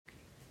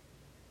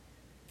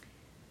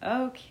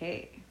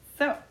Okay,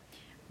 so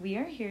we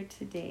are here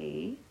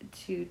today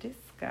to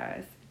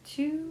discuss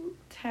two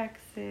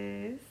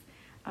Texas,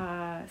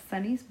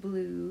 Sonny's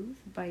Blues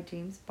by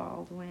James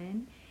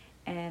Baldwin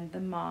and The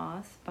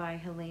Moss by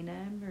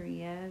Helena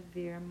Maria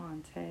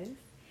Viramontes.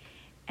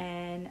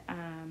 And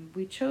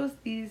we chose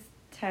these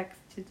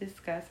texts to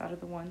discuss out of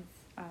the ones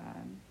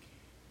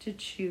to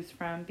choose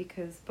from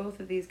because both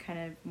of these kind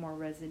of more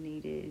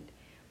resonated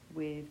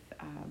with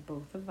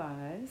both of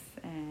us.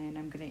 And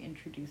I'm going to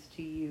introduce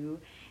to you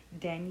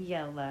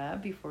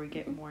Daniela before we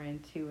get more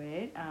into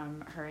it.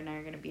 Her and I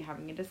are going to be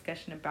having a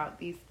discussion about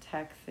these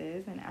texts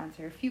and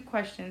answer a few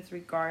questions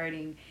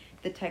regarding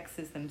the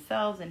texts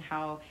themselves and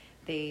how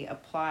they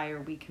apply or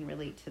we can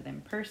relate to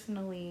them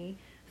personally.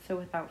 So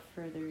without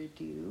further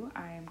ado,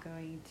 I am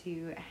going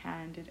to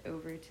hand it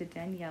over to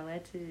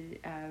Daniela to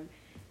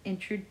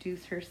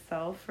introduce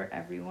herself for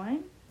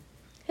everyone.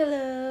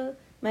 Hello,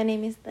 my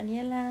name is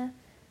Daniela.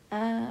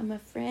 I'm a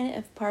friend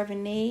of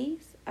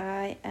Parvinaise.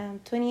 I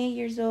am 28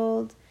 years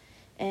old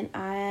and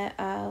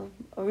I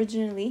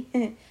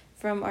originally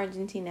from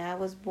Argentina. I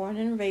was born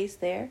and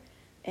raised there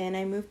and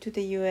I moved to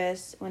the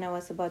U.S. when I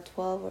was about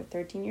 12 or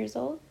 13 years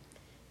old.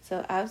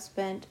 So I've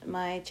spent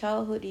my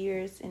childhood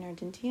years in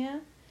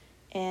Argentina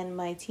and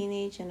my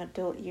teenage and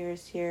adult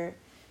years here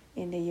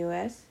in the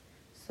U.S.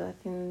 So I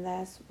think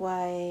that's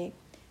why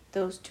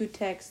those two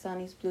texts,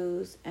 Sonny's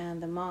Blues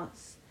and The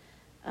Moss,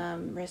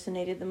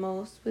 resonated the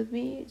most with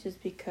me,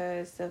 just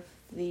because of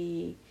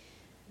the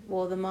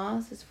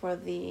Moss is for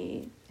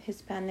the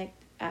Hispanic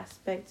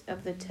aspect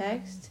of the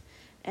text,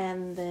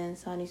 and then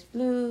Sonny's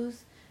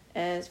Blues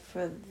as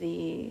for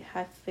the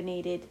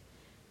hyphenated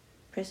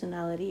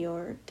personality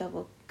or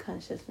double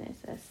consciousness,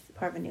 as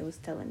Parvani was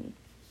telling me.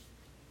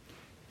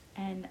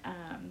 And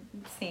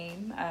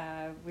same,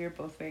 we're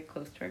both very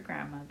close to our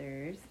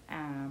grandmothers.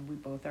 We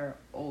both are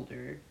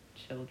older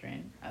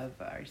children of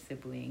our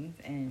siblings,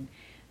 and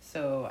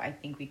so I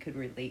think we could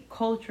relate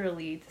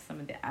culturally to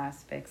some of the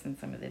aspects and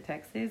some of the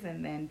texts,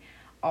 and then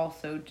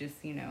also just,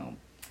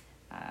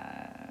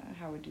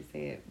 how would you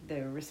say it,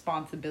 the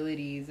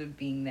responsibilities of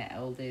being the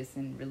eldest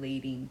and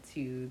relating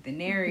to the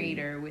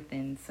narrator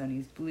within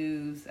Sonny's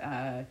Blues,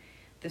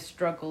 the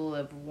struggle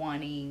of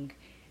wanting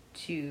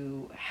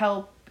to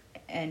help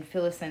and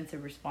feel a sense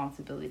of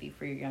responsibility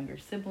for your younger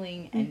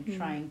sibling and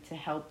trying to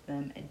help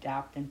them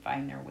adapt and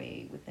find their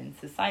way within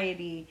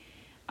society,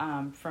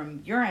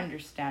 from your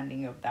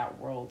understanding of that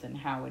world and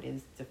how it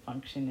is to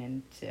function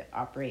and to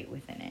operate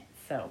within it.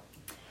 So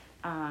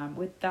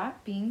with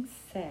that being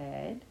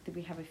said,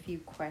 we have a few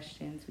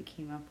questions we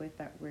came up with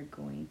that we're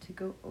going to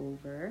go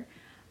over.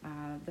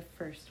 The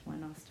first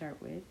one I'll start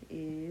with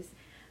is,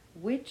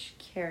 which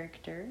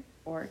character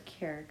or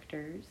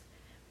characters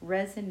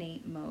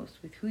resonate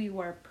most with who you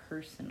are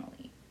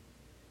personally?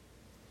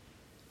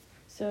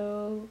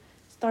 So,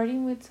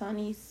 starting with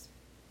Sonny's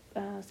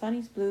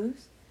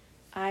Blues,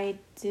 I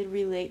did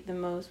relate the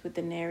most with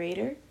the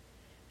narrator,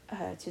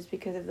 just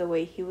because of the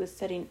way he was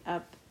setting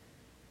up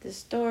the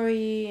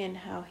story and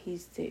how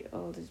he's the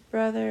oldest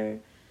brother.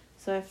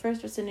 So I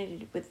first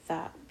resonated with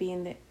that,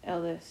 being the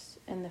eldest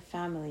in the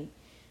family,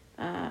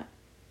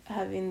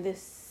 having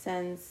this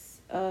sense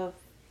of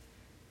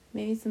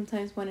maybe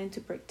sometimes wanting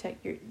to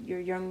protect your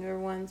younger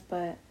ones,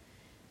 but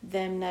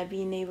them not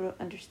being able to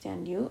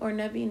understand you or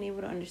not being able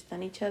to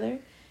understand each other.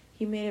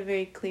 He made it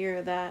very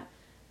clear that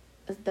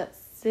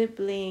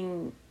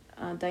sibling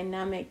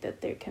dynamic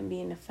that there can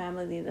be in a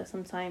family, that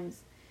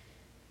sometimes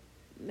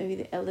maybe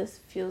the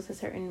eldest feels a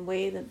certain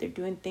way, that they're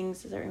doing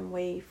things a certain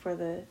way for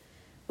the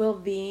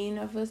well-being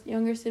of us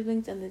younger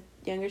siblings, and the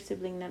younger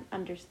sibling not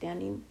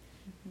understanding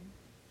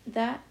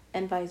that,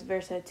 and vice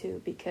versa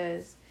too,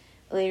 because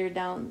later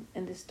down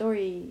in the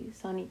story,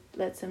 Sonny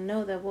lets him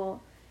know that,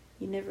 well,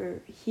 you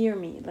never hear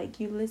me. Like,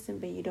 you listen,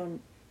 but you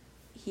don't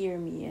hear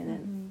me. And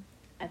then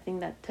I think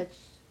that touched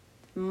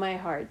my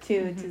heart,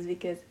 too, just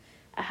because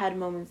I had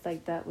moments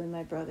like that with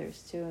my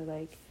brothers, too.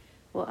 Like,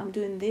 well, I'm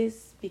doing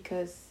this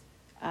because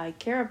I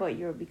care about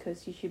you, or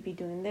because you should be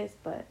doing this.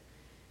 But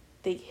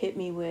they hit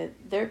me with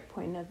their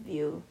point of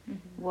view.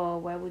 Well,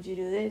 why would you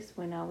do this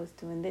when I was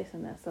doing this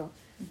and that? So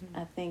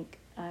I think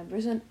I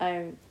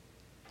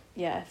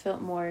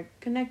felt more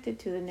connected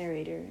to the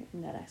narrator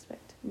in that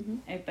aspect.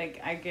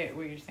 I get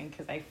what you're saying,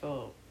 because I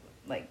feel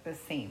like the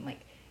same.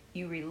 Like,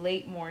 you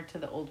relate more to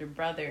the older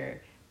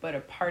brother, but a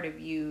part of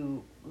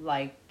you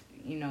liked,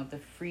 the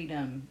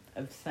freedom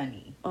of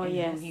Sonny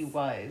and who he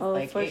was.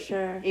 Oh, for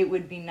sure. It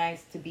would be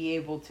nice to be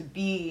able to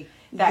be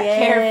that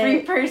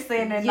carefree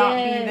person and not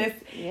be this,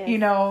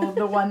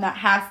 the one that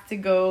has to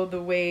go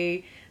the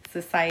way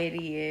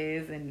society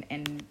is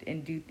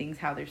and do things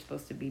how they're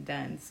supposed to be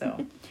done.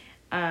 So,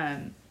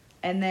 and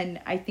then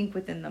I think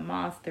within the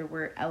Moss, there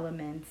were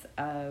elements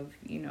of,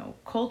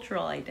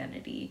 cultural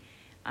identity,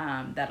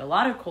 that a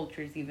lot of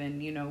cultures even,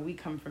 we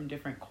come from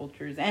different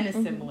cultures and a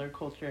similar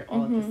culture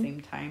all at the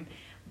same time.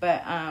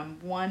 But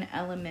one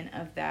element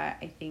of that,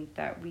 I think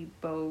that we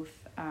both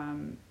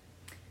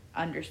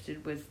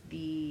understood was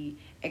the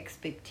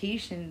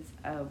expectations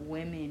of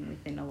women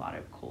within a lot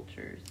of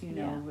cultures. You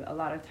know, a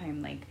lot of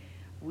time, like,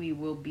 we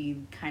will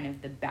be kind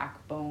of the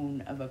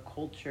backbone of a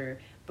culture,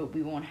 but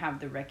we won't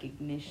have the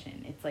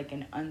recognition. It's like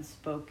an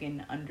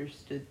unspoken,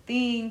 understood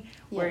thing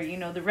where, you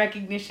know, the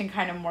recognition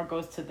kind of more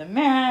goes to the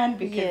man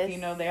because, you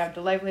know, they have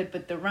the livelihood,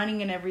 but the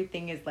running and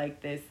everything is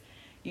like this,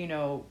 you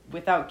know,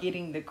 without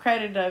getting the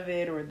credit of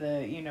it or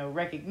the, you know,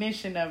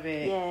 recognition of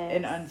it,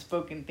 an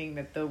unspoken thing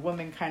that the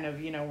woman kind of,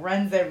 you know,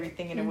 runs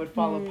everything and it would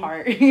fall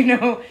apart, you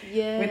know,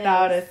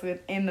 without us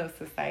within those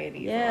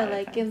societies. Yeah,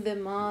 like in the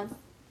Moth,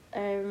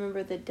 I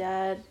remember the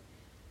dad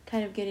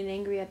kind of getting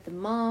angry at the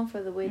mom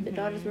for the way the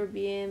daughters were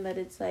being, but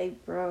it's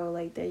like, bro,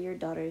 like, they're your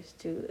daughters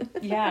too.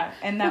 Yeah,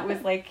 and that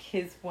was like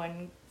his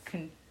one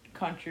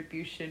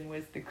contribution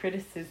was the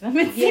criticism.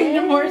 It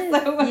seemed more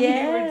so when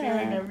they were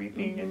doing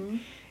everything. And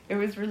it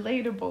was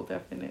relatable,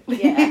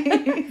 definitely.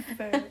 Yeah.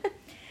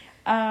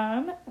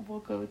 So,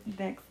 we'll go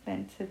next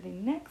then to the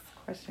next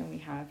question we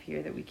have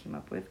here that we came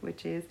up with,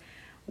 which is,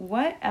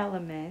 what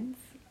elements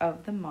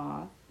of The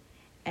Moth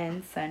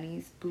and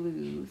Sonny's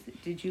Blues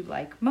did you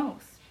like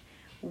most?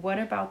 What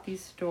about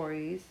these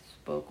stories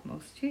spoke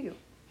most to you?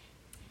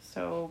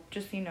 So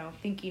just, you know,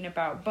 thinking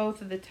about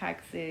both of the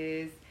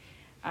texts,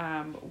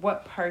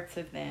 what parts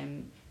of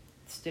them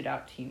stood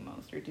out to you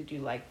most, or did you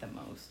like the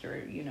most,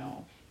 or, you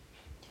know?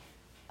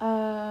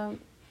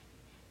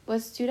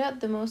 What stood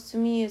out the most to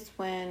me is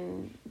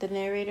when the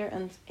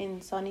narrator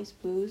in Sonny's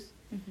Blues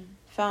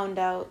found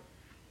out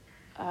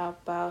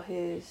about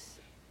his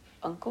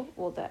uncle,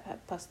 well, that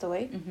had passed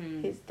away,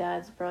 his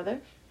dad's brother,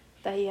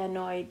 that he had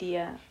no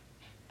idea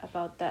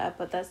about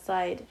that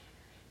side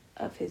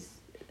of his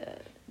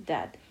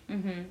dad.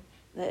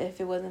 That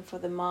if it wasn't for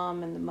the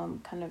mom, and the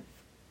mom kind of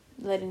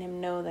letting him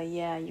know that,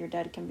 yeah, your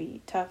dad can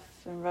be tough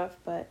and rough,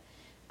 but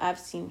I've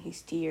seen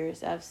his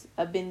tears.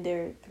 I've been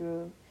there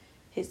through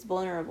his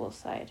vulnerable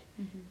side.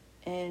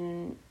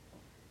 And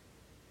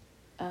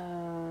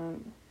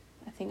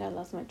I think I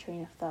lost my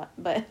train of thought,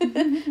 but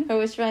what I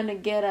was trying to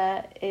get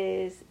at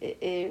is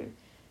it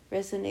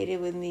resonated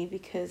with me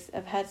because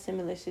I've had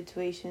similar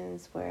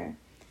situations where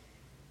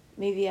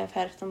maybe I've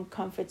had some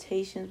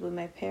confrontations with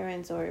my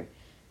parents or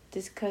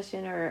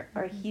discussion or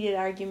heated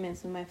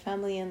arguments with my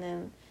family, and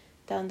then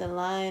down the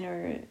line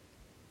or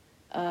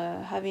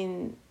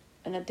having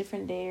on a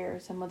different day or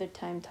some other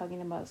time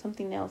talking about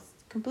something else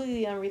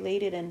completely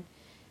unrelated and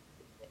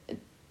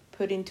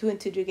putting two and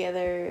two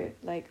together,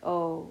 like,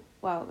 oh,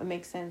 wow, it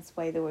makes sense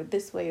why they were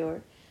this way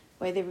or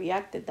why they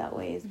reacted that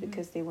way is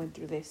because they went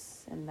through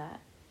this and that.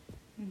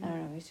 I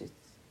don't know, it's just...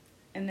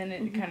 And then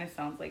it kind of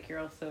sounds like you're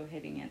also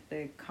hitting at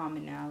the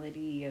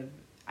commonality of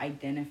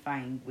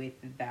identifying with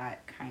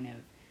that kind of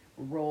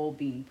role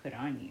being put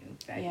on you,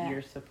 that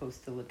you're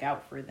supposed to look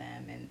out for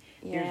them, and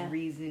there's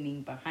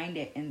reasoning behind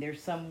it, and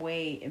there's some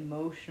way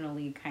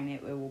emotionally kind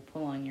of it will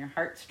pull on your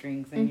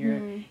heartstrings, and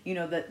you're, you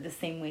know, the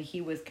same way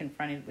he was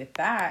confronted with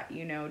that,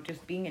 you know,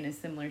 just being in a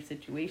similar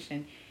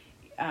situation,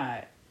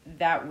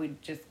 that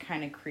would just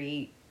kind of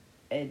create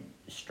a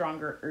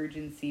stronger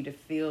urgency to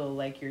feel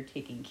like you're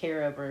taken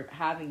care of or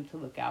having to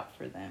look out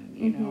for them.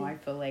 You know, I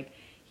feel like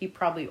he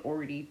probably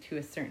already to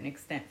a certain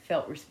extent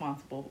felt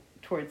responsible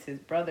towards his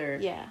brother.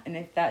 Yeah. And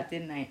if that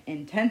didn't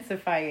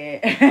intensify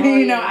it,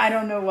 you know, I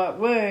don't know what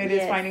would.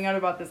 Is finding out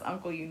about this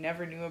uncle you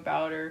never knew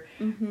about or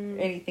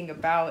anything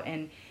about.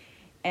 And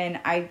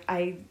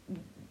I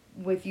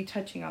with you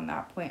touching on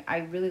that point, I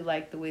really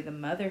like the way the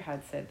mother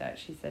had said that.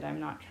 She said, I'm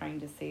not trying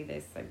to say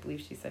this. I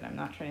believe she said, I'm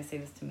not trying to say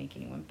this to make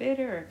anyone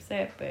bitter or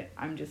upset, but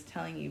I'm just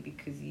telling you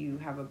because you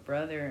have a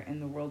brother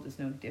and the world is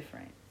no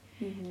different.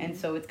 And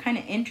so it's kind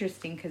of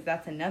interesting because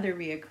that's another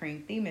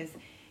reoccurring theme is,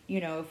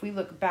 you know, if we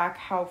look back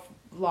how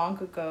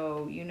long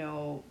ago, you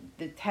know,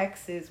 the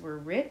texts were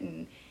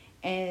written,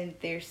 and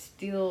there's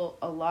still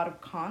a lot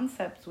of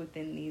concepts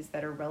within these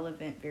that are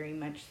relevant very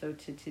much so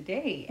to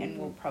today and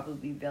will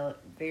probably be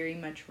very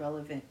much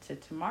relevant to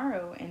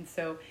tomorrow. And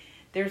so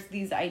there's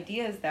these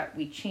ideas that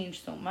we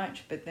change so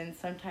much, but then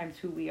sometimes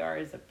who we are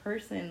as a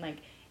person, like,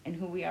 and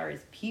who we are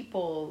as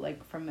people,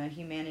 like from a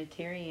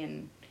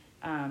humanitarian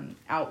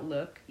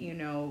outlook, you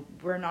know,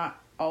 we're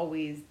not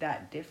always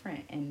that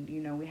different. And, you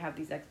know, we have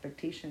these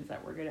expectations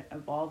that we're going to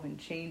evolve and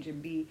change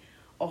and be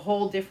a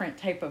whole different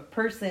type of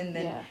person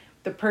than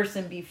the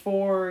person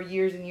before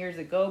years and years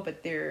ago,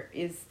 but there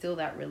is still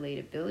that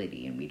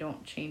relatability, and we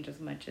don't change as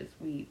much as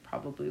we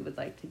probably would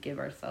like to give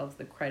ourselves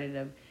the credit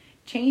of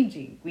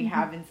changing. We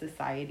have in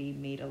society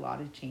made a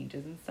lot of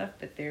changes and stuff,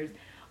 but there's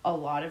a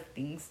lot of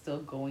things still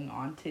going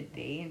on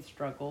today and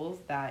struggles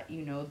that,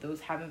 you know,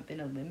 those haven't been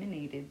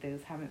eliminated,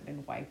 those haven't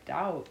been wiped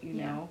out, you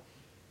know.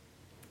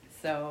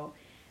 So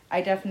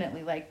I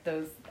definitely like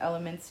those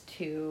elements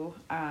too,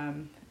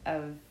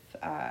 of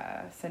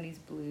Sonny's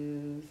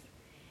Blues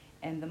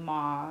and The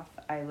Moth.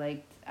 I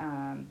liked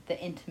the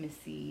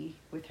intimacy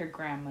with her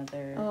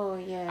grandmother. Oh,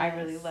 yeah. I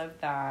really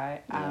loved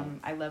that.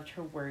 I loved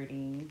her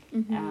wording.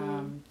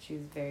 She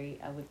was very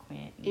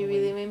eloquent. It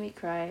really made me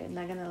cry, I'm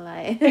not gonna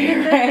lie.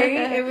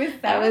 Right? It was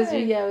sad.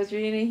 I was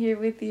reading it here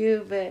with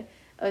you, but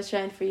I was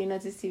trying for you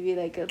not to see me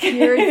like a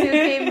tear or two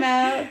came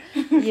out.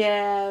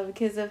 Yeah,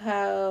 because of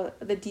how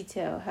the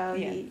detail, how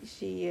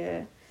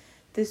she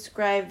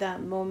described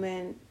that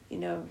moment, you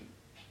know,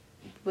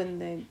 when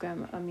the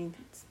grandma, I mean,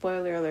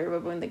 spoiler alert,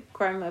 but when the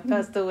grandma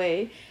passed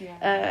away,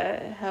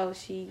 how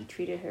she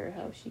treated her,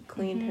 how she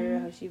cleaned her,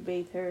 how she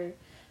bathed her,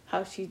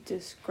 how she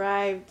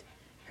described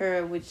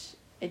her, which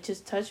it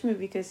just touched me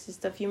because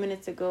just a few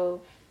minutes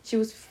ago, she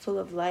was full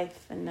of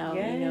life, and now,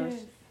 you know,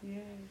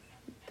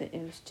 it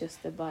was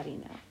just the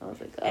body now. I was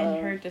like, oh.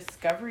 And her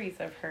discoveries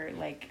of her,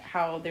 like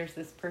how there's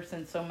this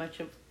person, so much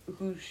of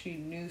who she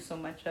knew so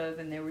much of,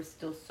 and there was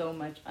still so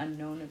much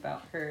unknown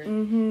about her,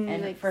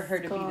 and like for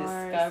her scars. To be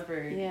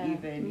discovered,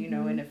 even you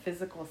know, in a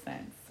physical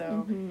sense.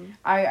 So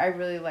I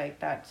really like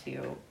that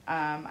too.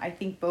 I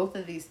think both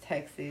of these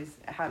texts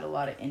had a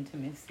lot of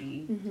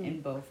intimacy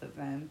in both of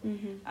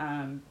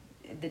them.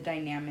 The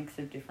dynamics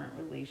of different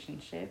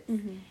relationships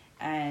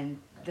and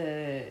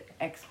the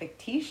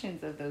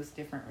expectations of those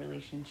different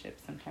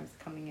relationships sometimes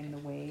coming in the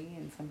way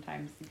and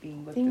sometimes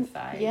being looked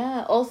aside.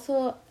 Yeah,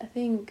 also I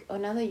think,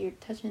 now that you're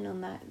touching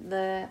on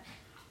that,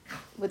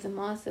 with the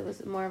Moss it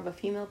was more of a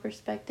female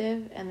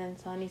perspective, and then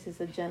Sonny's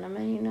is a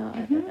gentleman, you know,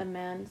 a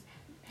man's.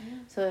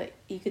 So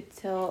you could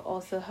tell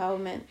also how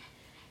men,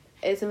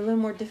 it's a little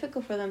more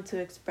difficult for them to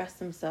express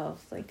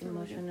themselves, like, that's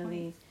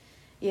emotionally.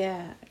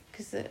 Yeah,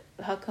 because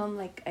how come,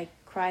 like, I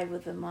cried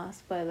with the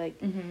Moss, but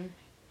like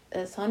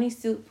Sonny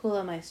still pulled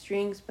on my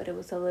strings, but it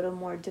was a little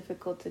more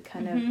difficult to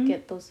kind of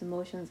get those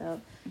emotions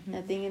out. And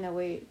I think in a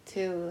way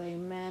too, like,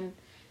 men,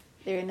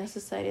 they're in a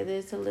society that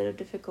it's a little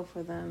difficult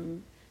for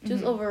them.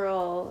 Just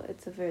overall,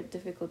 it's a very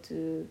difficult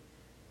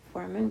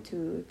for a man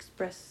to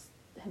express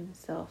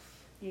himself.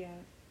 Yeah.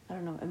 I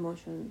don't know,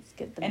 emotions,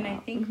 get them out. And I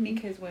think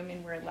because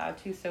women were allowed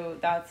to, so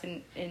that's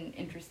an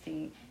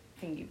interesting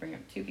thing you bring up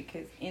too,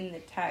 because in the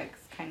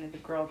text, kind of the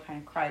girl kind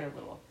of cried a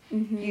little,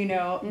 you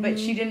know, but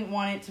she didn't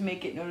want it to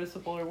make it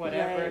noticeable or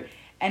whatever. Right.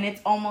 And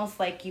it's almost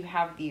like you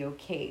have the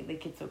okay,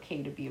 like it's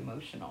okay to be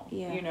emotional,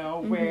 you know,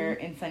 where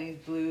in Sonny's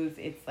Blues,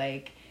 it's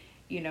like,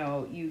 you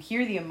know, you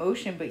hear the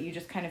emotion, but you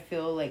just kind of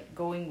feel like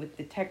going with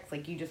the text,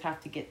 like you just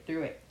have to get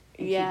through it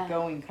and keep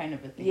going, kind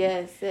of a thing.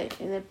 Yes,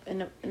 in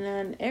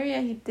an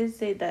area, he did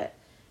say that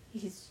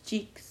his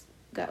cheeks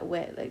got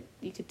wet, like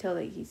you could tell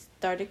that he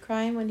started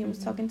crying when he was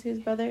talking to his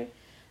brother,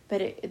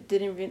 but it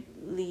didn't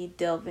really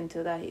delve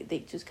into that. They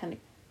just kind of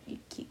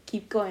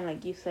keep going,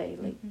 like you say,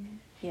 like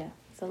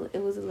so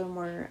it was a little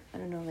more, I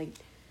don't know, like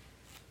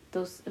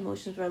those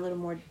emotions were a little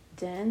more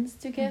dense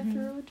to get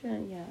through. I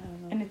don't know.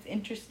 And it's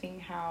interesting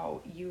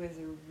how you as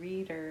a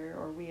reader,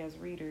 or we as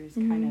readers,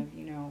 kind of,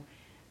 you know,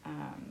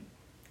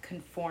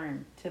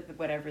 conform to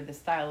whatever the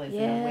style is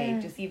in a way,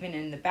 just even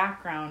in the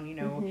background, you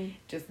know,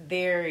 just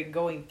there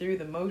going through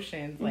the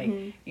motions, like,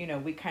 you know,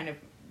 we kind of,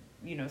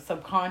 you know,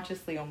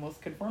 subconsciously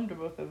almost conform to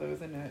both of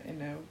those in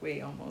a way,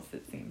 almost,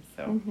 it seems.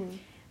 So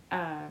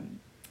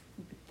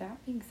with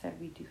that being said,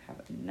 we do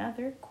have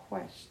another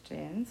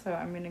question, so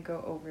I'm going to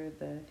go over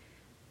the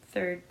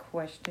third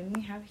question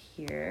we have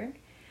here,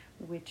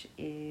 which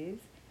is,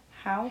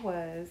 how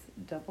was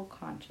double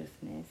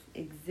consciousness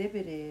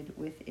exhibited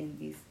within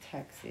these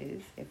texts,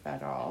 if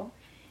at all?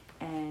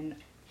 And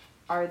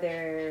are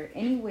there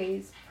any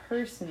ways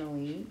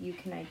personally you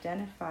can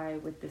identify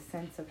with the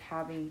sense of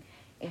having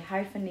a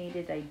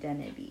hyphenated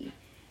identity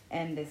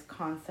and this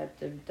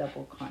concept of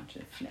double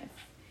consciousness?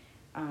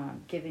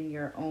 Given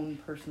your own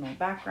personal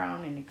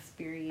background and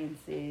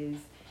experiences,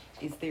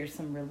 is there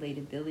some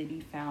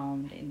relatability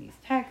found in these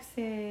texts,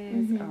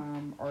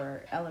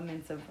 or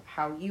elements of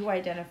how you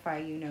identify?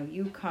 You know,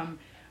 you come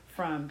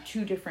from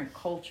two different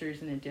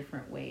cultures in a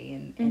different way,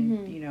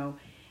 and you know,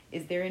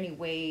 is there any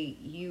way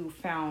you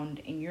found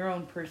in your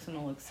own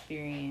personal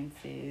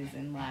experiences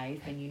in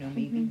life, and you know,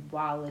 maybe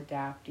while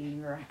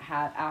adapting or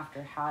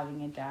after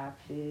having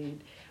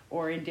adapted,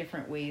 or in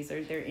different ways,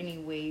 are there any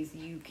ways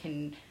you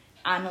can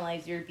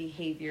analyze your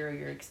behavior or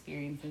your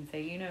experience and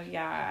say, you know,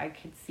 I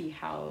could see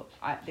how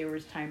there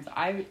was times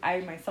I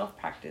myself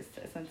practiced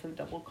a sense of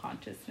double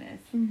consciousness.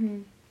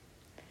 Do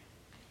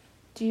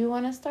you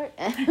want to start?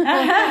 Give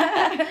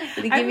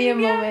me a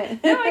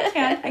moment. No,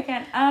 I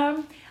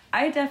can't.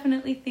 I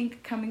definitely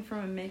think coming from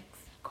a mixed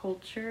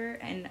culture,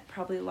 and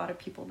probably a lot of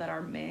people that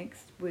are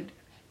mixed would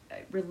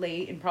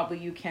relate, and probably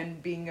you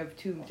can, being of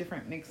two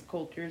different mixed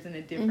cultures in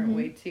a different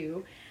way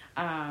too,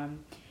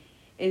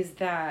 is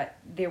that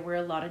there were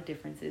a lot of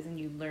differences, and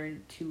you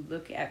learn to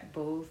look at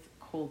both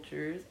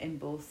cultures and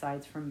both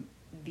sides from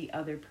the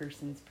other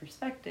person's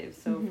perspective.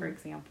 So for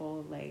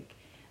example, like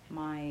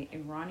my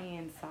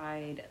Iranian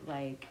side,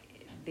 like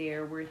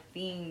there were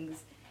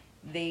things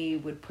they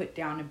would put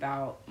down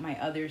about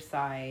my other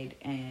side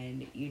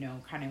and, you know,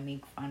 kind of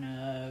make fun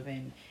of,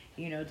 and,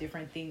 you know,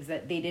 different things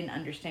that they didn't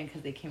understand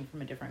because they came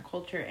from a different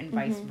culture, and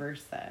vice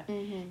versa.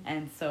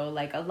 And so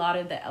like a lot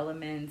of the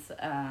elements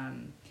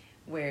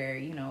where,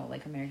 you know,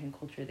 like American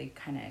culture, they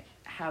kind of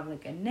have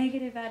like a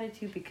negative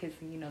attitude because,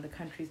 you know, the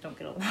countries don't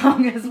get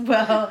along as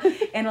well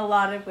in a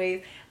lot of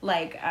ways.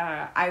 Like,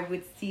 I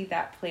would see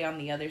that play on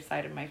the other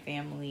side of my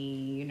family,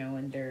 you know,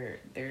 and their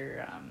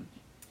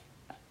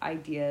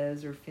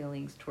ideas or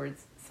feelings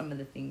towards some of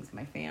the things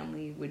my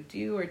family would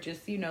do, or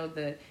just, you know,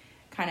 the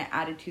kind of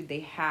attitude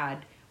they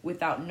had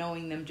without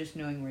knowing them, just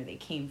knowing where they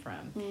came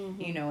from,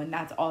 you know, and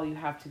that's all you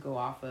have to go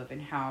off of,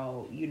 and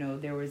how, you know,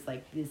 there was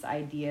like this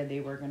idea they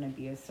were going to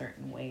be a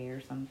certain way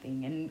or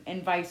something,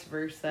 and vice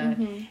versa.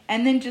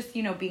 And then just,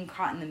 you know, being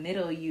caught in the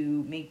middle,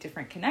 you make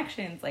different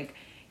connections, like,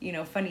 you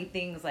know, funny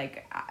things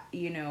like,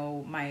 you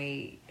know,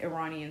 my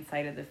Iranian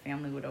side of the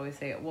family would always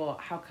say, well,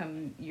 how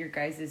come your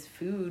guys'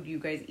 food, you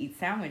guys eat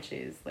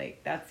sandwiches?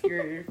 Like, that's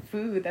your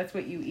food. That's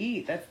what you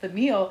eat. That's the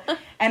meal.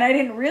 And I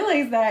didn't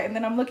realize that. And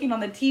then I'm looking on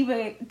the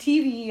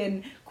TV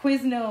and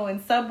Quizno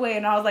and Subway,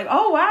 and I was like,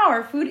 oh, wow,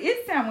 our food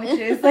is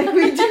sandwiches. Like,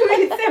 we do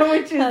eat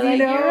sandwiches, you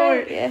know,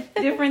 right, yeah.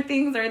 different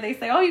things. Or they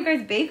say, oh, you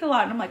guys bake a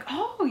lot. And I'm like,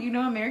 oh, you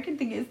know, American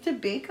thing is to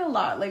bake a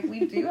lot. Like,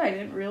 we do. I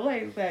didn't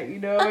realize that, you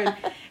know,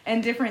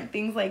 and different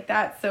things like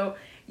that. So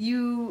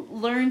you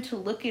learn to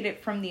look at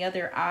it from the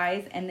other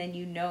eyes, and then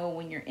you know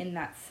when you're in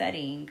that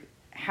setting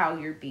how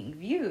you're being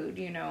viewed,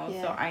 you know.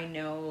 Yeah. So I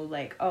know,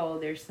 like, oh,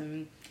 there's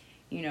some,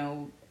 you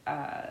know,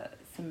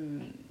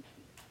 some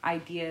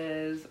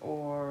ideas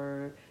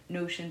or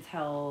notions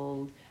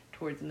held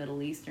towards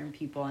Middle Eastern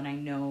people, and I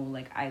know,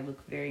 like, I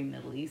look very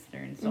Middle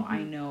Eastern, so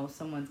I know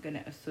someone's going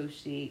to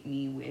associate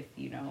me with,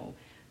 you know,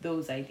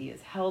 those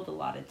ideas held a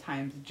lot of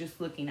times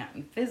just looking at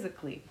me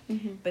physically.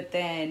 But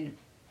then,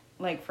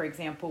 like, for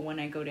example, when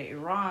I go to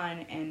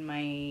Iran and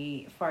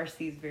my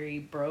Farsi is very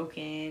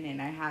broken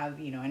and I have,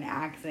 you know, an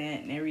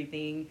accent and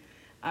everything,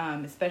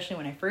 especially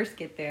when I first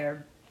get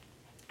there,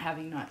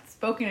 having not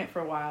spoken it for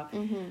a while,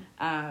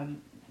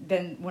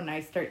 then when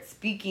I start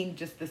speaking,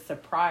 just the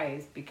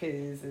surprise,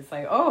 because it's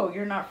like, oh,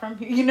 you're not from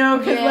here, you know,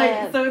 because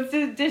like, so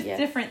it's just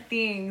different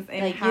things,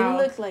 and like, how you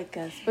look like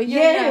us, but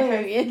you're not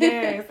from here.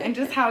 Yes, and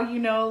just how, you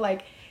know,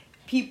 like,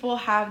 people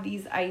have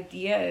these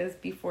ideas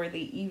before they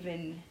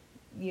even,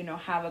 you know,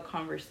 have a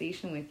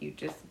conversation with you,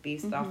 just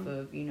based off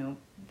of, you know,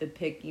 the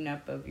picking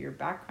up of your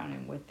background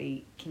and what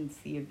they can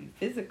see of you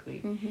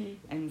physically.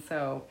 And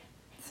so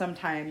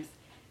sometimes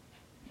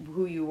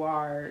who you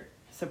are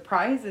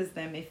surprises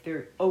them if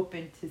they're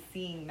open to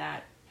seeing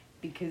that,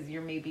 because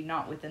you're maybe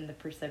not within the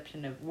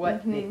perception of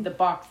what the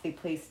box they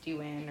placed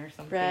you in or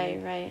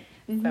something. Right.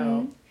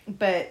 So,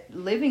 but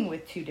living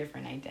with two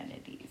different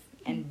identities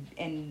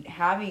and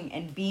having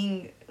and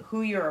being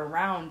who you're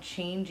around,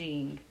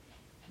 changing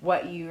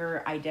what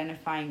you're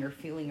identifying or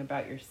feeling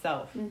about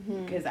yourself,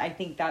 because I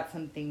think that's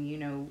something, you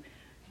know,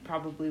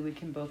 probably we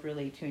can both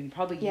relate to, and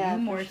probably you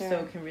more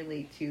so can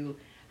relate to,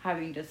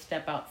 having to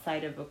step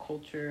outside of a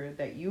culture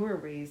that you were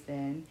raised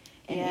in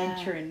and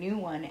enter a new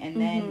one, and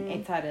then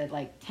it's at a,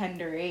 like,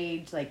 tender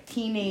age, like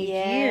teenage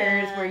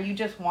years, where you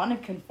just want to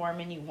conform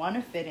and you want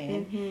to fit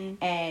in,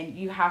 and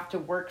you have to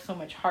work so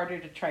much harder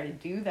to try to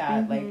do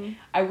that. Like,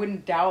 I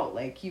wouldn't doubt,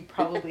 like, you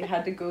probably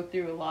had to go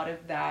through a lot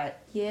of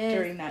that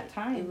during that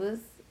time. It was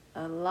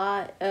a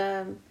lot.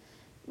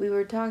 We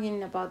were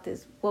talking about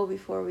this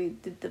before we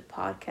did the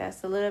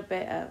podcast, a little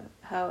bit of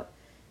how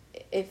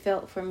it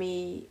felt for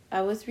me.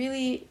 I was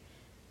really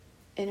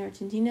in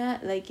Argentina.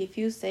 Like, if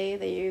you say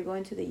that you're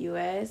going to the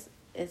U.S.,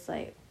 it's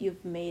like,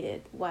 you've made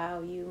it.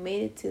 Wow, you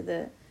made it to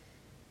the,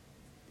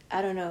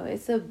 I don't know,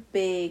 it's a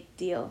big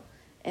deal.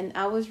 And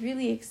I was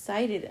really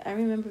excited. I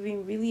remember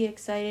being really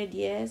excited.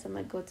 Yes, I'm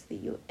going to go to the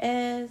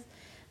U.S.,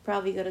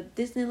 probably go to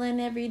Disneyland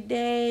every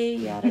day,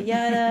 yada,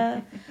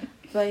 yada.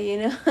 But,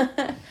 you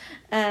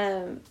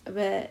know,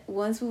 but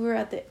once we were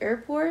at the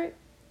airport,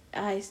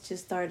 I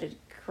just started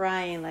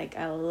crying, like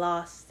I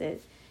lost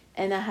it.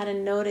 And I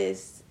hadn't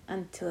noticed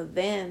until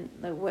then,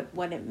 like,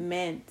 what it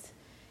meant.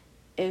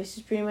 It was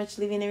just pretty much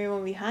leaving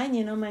everyone behind,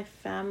 you know, my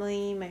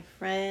family, my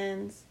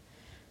friends.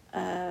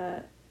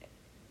 And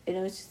it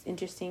was just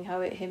interesting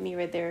how it hit me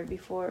right there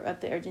before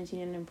at the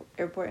Argentinian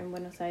airport in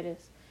Buenos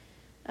Aires.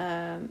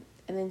 And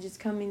then just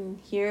coming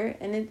here,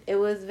 and it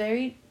was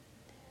very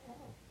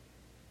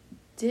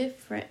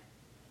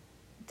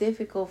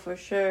difficult for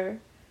sure.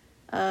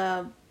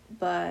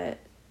 But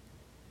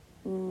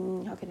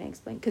how can I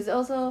explain? Because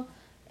also,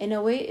 in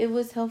a way, it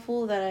was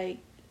helpful that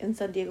in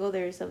San Diego,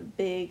 there's a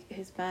big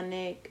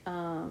Hispanic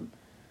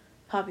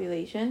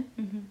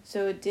population.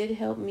 So it did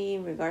help me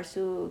in regards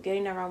to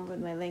getting around with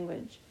my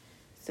language.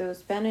 So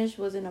Spanish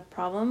wasn't a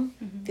problem.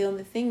 The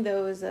only thing,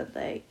 though, is that,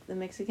 like, the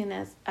Mexican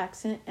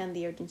accent and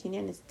the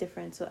Argentinian is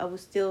different. So I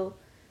was still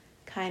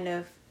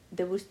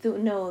they would still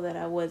know that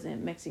I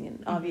wasn't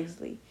Mexican,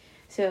 obviously.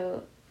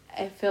 So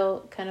I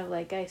felt kind of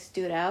like I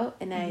stood out,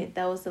 and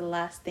that was the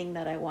last thing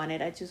that I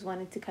wanted. I just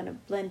wanted to kind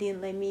of blend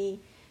in. Let me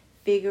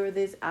figure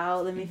this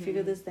out. Let me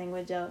figure this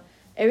language out.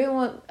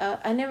 Everyone,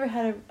 I never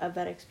had a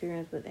bad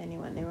experience with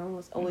anyone. Everyone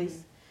was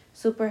always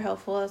super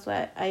helpful. That's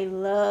why I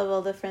love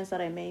all the friends that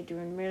I made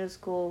during middle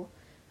school,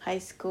 high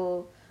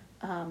school.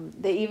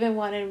 They even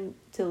wanted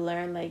to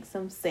learn like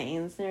some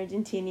sayings in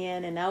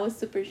Argentinian, and I was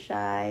super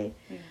shy.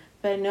 Yeah.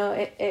 But no,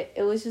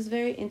 it was just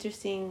very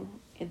interesting.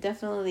 It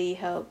definitely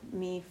helped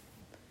me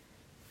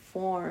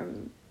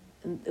form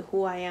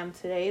who I am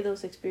today.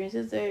 Those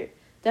experiences are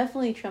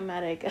definitely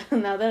traumatic.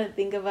 Now that I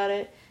think about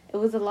it, it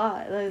was a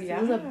lot.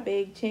 It was a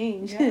big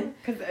change. Yeah,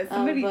 because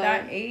somebody but,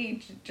 that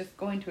age, just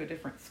going to a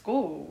different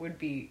school would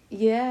be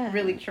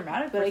really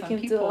traumatic but for some people.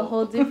 But I came to a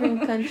whole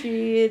different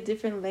country,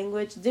 different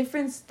language,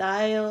 different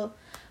style.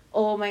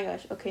 Oh my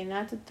gosh. Okay,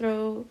 not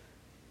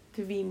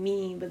to be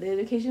mean, but the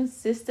education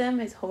system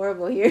is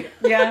horrible here.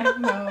 Yeah,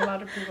 no, a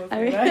lot of people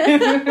say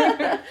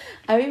that.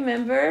 I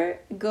remember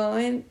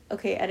going,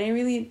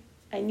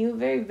 I knew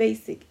very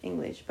basic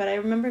English, but I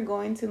remember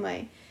going to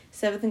my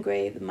 7th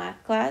grade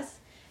math class,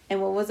 and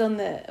what was on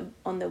the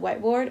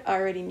whiteboard I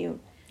already knew.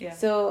 Yeah.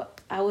 So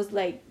I was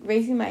like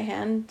raising my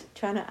hand,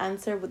 trying to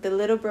answer with the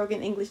little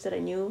broken English that I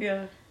knew.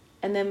 Yeah.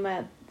 And then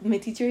my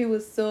teacher, he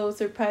was so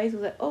surprised. He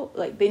was like, oh,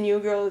 like the new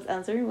girl is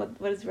answering.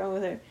 What is wrong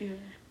with her?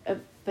 Yeah.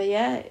 But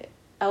yeah,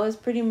 I was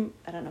pretty,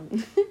 I don't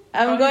know.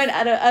 I'm going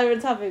out of the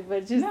topic,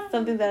 but just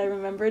something that I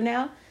remember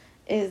now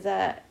is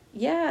that,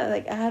 yeah,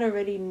 like I had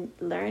already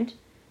learned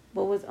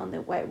what was on the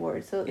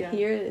whiteboard. So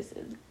here is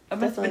it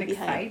must have been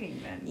exciting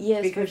then.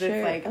 Yes, because for sure.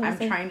 It's like,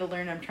 I'm trying to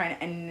learn,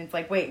 and it's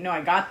like, wait, no,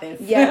 I got this.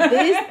 Yeah,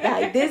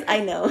 this I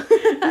know.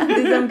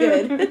 This I'm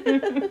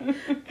good.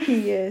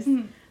 Yes.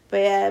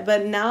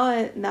 But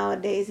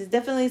nowadays it's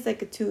definitely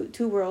like a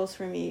two worlds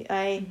for me.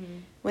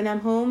 When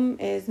I'm home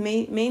is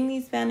mainly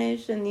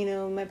Spanish, and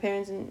my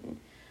parents, and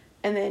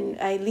then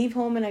I leave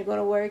home and I go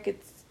to work,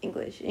 it's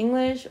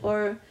English,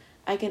 or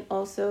I can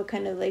also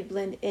kind of like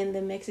blend in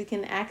the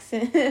Mexican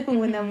accent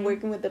when I'm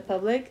working with the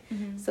public.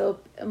 So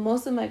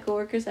most of my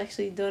coworkers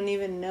actually don't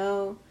even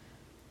know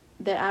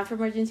that I'm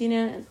from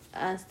Argentina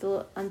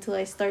until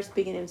I start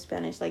speaking in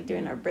Spanish, like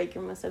during our break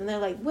room and stuff. And they're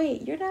like,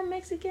 wait, you're not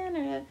Mexican?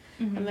 Or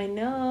I'm like,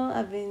 no,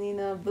 I've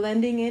been,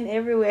 blending in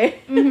everywhere.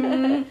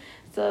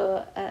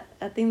 So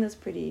I think it's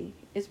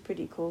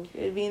pretty cool.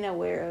 Being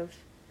aware of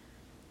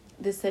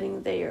the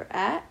setting that you're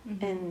at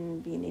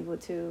and being able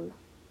to,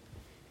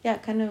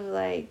 kind of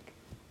like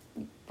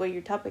what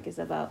your topic is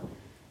about,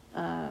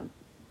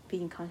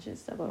 being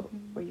conscious about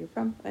where you're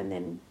from, and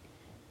then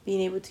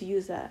being able to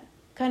use that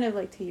kind of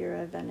like to your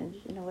advantage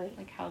in a way,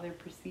 like how they're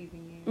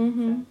perceiving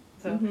you.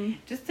 So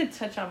just to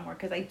touch on more,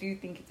 because I do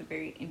think it's a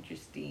very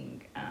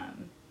interesting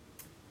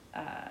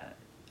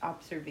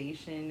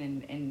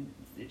observation and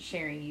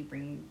sharing you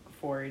bring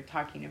forward,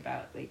 talking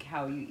about like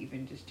how you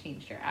even just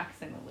changed your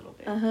accent a little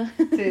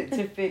bit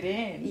to fit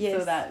in. Yes.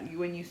 So that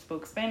when you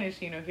spoke Spanish,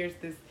 here's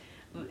this,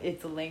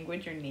 it's a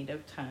language, your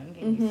native tongue,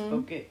 and you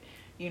spoke it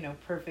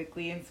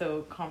perfectly, and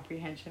so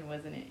comprehension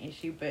wasn't an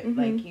issue, but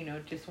like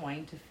just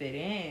wanting to fit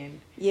in.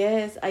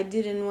 Yes, I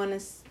didn't want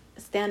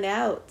to stand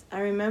out.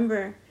 I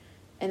remember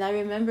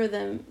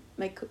them,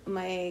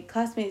 my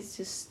classmates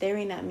just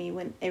staring at me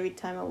every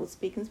time I would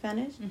speak in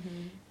Spanish,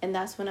 and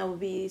that's when I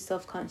would be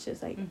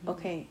self-conscious, like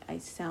okay,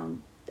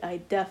 I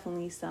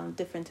definitely sound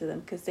different to them,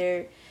 because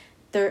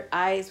their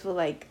eyes were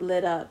like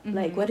lit up,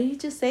 like, what did you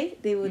just say?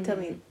 They would tell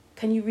me,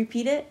 can you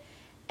repeat it?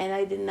 And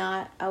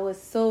I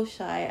was so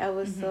shy.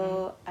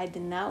 I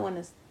did not want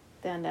to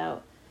stand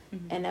out.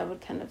 And I would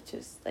kind of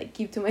just like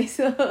keep to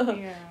myself.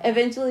 Yeah.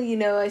 Eventually,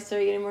 I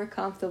started getting more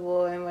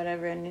comfortable and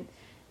whatever. And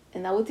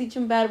I would teach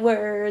them bad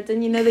words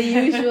and, the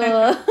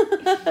usual.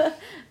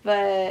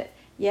 But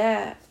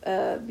yeah,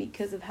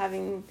 because of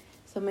having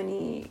so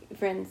many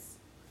friends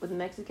with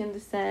Mexican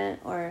descent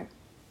or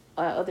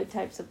other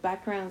types of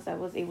backgrounds, I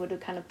was able to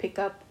kind of pick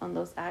up on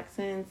those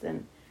accents,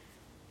 and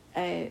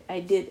I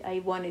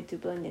wanted to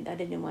blend in. I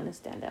didn't want to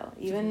stand out.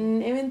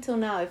 Even till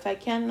now, if I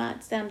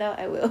cannot stand out,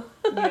 I will.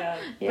 Yeah.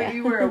 But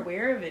you were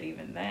aware of it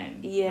even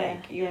then. Yeah.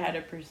 Like you had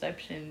a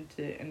perception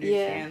to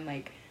understand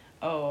like,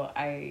 oh,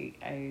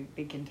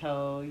 they can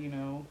tell,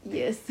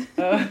 Yes.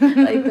 Like,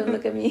 don't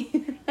look at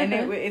me. And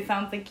it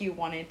sounds like you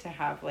wanted to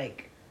have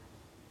like,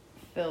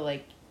 feel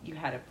like you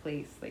had a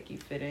place, like you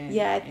fit in.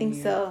 Yeah, I think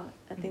so.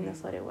 I think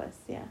that's what it was.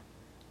 Yeah.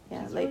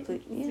 Yeah, like,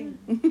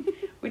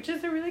 which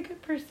is a really good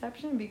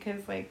perception,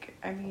 because, like,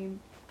 I mean,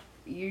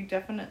 you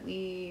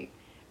definitely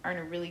are in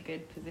a really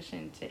good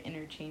position to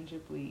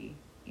interchangeably,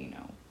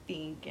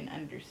 think and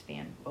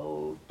understand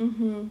both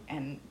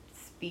and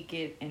speak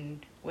it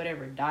in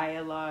whatever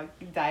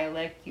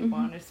dialect you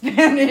want, or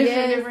Spanish,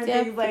 or different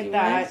things like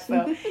that.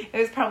 So it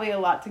was probably a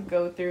lot to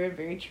go through and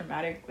very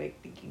traumatic, like,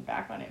 thinking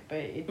back on it, but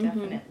it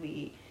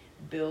definitely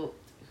built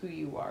who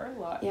you are a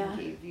lot, and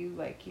gave you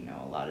like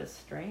a lot of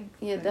strength.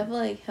 Yeah,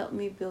 definitely helped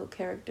me build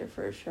character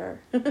for sure.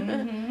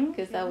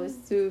 Because that was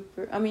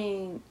super. I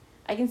mean,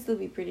 I can still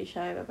be pretty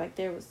shy, but back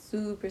there was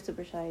super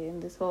shy.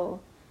 And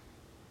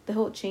the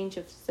whole change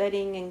of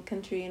setting and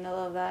country and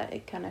all of that,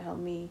 it kind of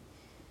helped me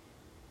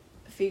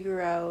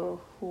figure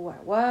out who I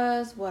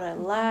was, what I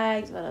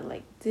liked, what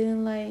I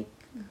didn't like.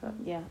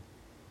 Yeah.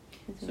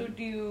 So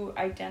do you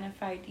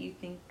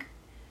think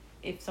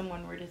if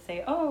someone were to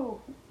say, oh,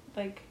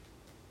 like,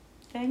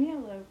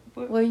 Daniela,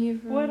 where are you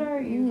from? What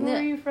are you? Who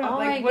are you from? Oh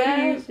like,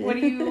 my what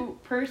do you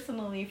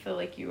personally feel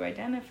like you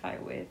identify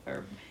with,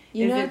 or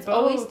it's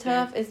always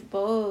tough. Or? It's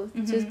both,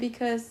 just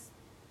because.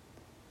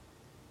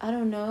 I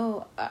don't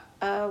know.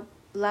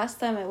 Last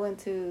time I went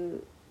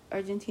to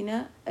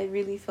Argentina, I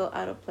really felt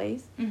out of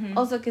place.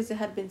 Also, because it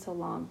had been so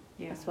long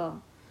as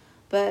well.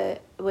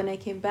 But when I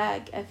came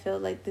back, I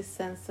felt like this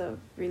sense of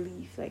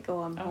relief, like,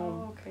 oh, I'm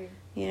home. Okay.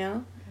 You know?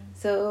 Okay.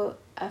 So,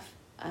 I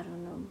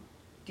don't know.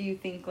 Do you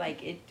think,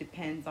 like, it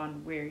depends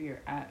on where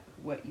you're at,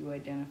 what you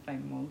identify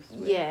most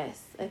with?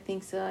 Yes, I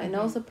think so. And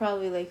also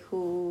probably, like,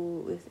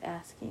 who is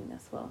asking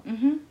as well.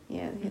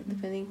 Yeah,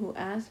 depending who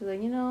asks, like,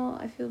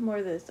 I feel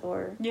more this,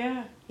 or...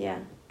 Yeah. Yeah.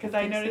 Because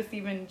I noticed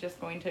even just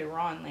going to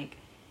Iran, like,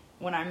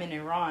 when I'm in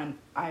Iran,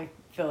 I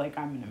feel like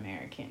I'm an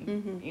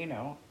American,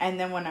 And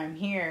then when I'm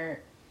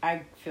here...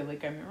 I feel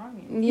like I'm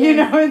Iranian.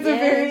 Yes. It's a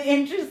very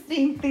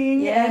interesting thing.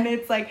 Yeah. And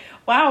it's like,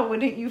 wow,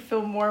 wouldn't you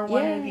feel more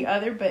one or the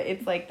other? But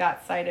it's like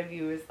that side of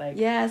you is like...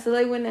 Yeah, so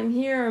like when I'm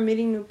here or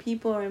meeting new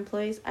people or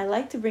employees, I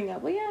like to bring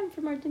up, well, yeah, I'm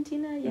from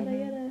Argentina, yada,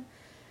 yada.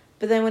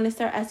 But then when I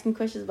start asking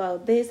questions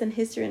about this and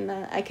history and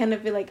that, I kind of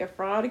feel like a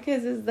fraud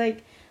because it's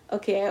like,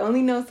 okay, I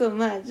only know so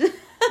much.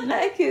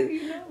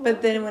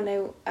 But then when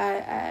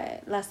I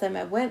last time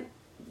I went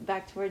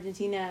back to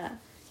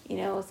Argentina...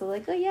 so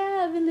like, oh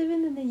yeah, I've been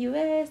living in the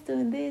U.S.,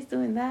 doing this,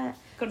 doing that.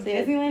 Go to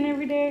Disneyland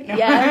every day? No.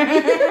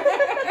 Yeah.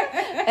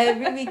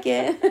 Every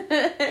weekend.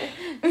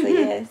 So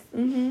yes.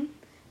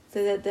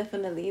 So that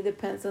definitely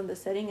depends on the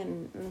setting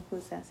and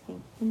who's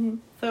asking.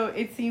 So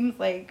it seems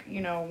like,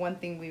 one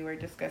thing we were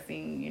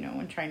discussing,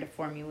 when trying to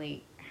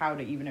formulate how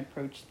to even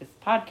approach this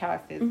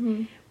podcast is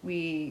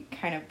we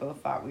kind of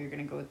both thought we were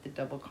going to go with the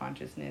double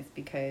consciousness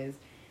because...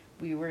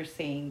 we were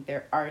saying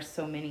there are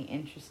so many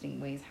interesting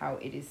ways how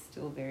it is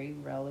still very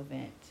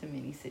relevant to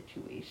many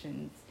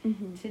situations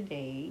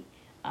today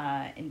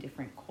in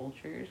different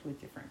cultures with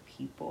different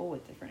people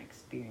with different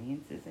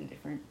experiences and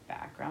different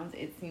backgrounds.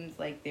 It seems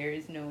like there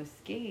is no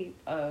escape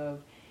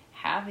of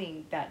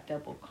having that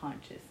double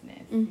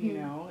consciousness,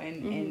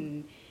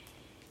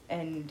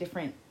 and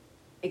different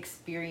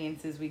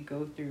experiences we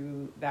go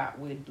through that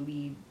would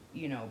lead,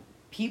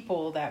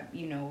 people that,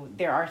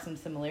 there are some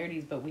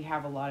similarities, but we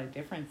have a lot of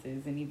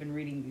differences. And even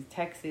reading these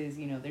texts,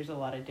 there's a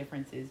lot of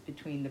differences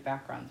between the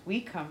backgrounds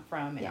we come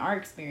from and our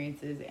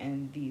experiences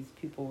and these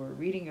people we're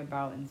reading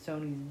about and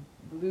Sony's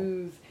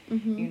Blues,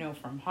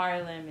 from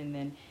Harlem, and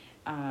then,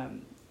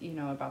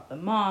 about the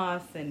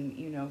mosque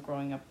and,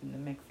 growing up in the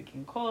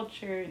Mexican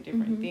culture and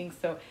different things.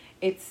 So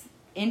it's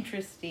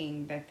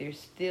interesting that there's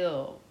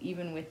still,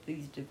 even with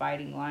these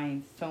dividing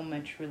lines, so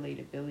much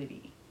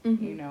relatability.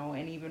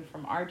 And even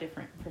from our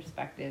different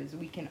perspectives,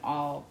 we can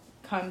all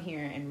come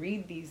here and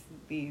read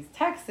these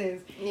texts,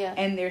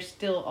 and there's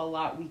still a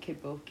lot we could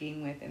both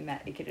gain with, and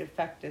that it could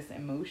affect us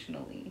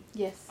emotionally,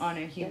 on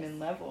a human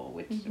level,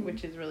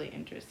 which is really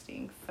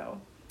interesting.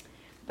 So,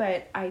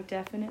 but I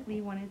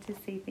definitely wanted to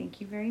say thank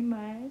you very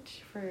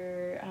much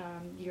for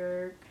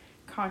your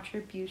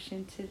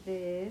contribution to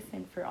this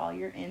and for all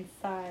your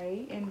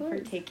insight and for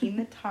taking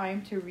the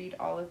time to read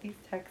all of these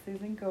texts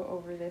and go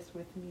over this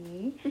with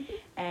me.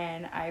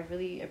 And I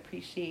really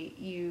appreciate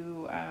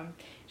you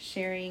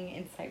sharing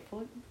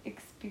insightful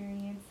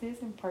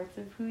experiences and parts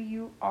of who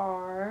you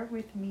are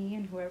with me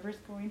and whoever's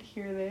going to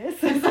hear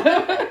this.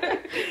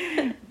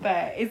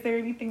 But is there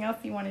anything else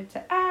you wanted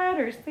to add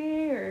or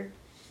say, or?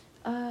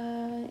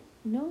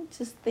 No,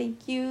 just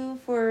thank you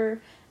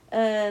for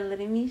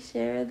letting me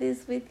share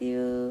this with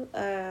you.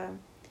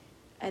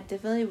 I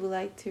definitely would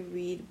like to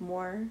read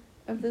more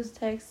of those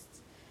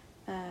texts.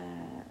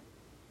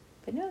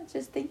 But no,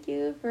 just thank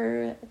you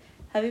for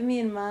having me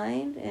in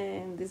mind.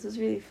 And this was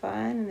really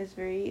fun, and it's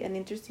an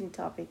interesting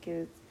topic.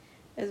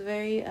 It's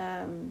very,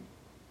 I don't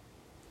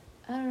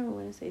know, I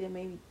want to say that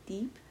maybe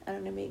deep. I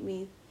don't know, make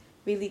me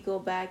really go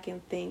back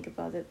and think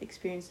about the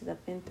experiences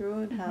I've been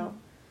through and how,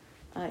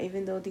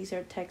 even though these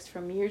are texts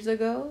from years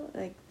ago,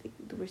 like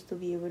we're still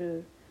be able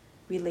to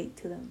relate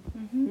to them.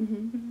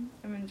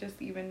 I mean,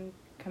 just even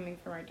coming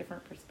from our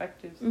different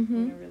perspectives,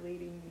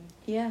 relating.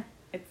 And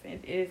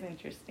it is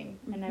interesting,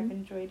 and I've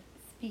enjoyed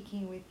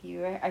speaking with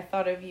you. I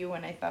thought of you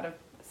when I thought of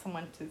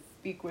someone to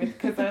speak with,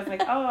 because I was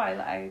like, oh,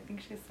 I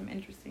think she has some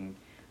interesting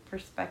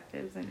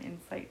perspectives and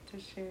insight to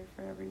share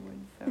for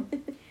everyone. So,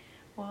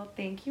 well,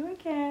 thank you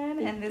again,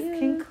 and this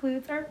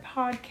concludes our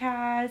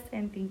podcast.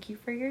 And thank you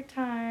for your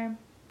time.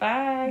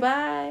 Bye.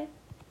 Bye.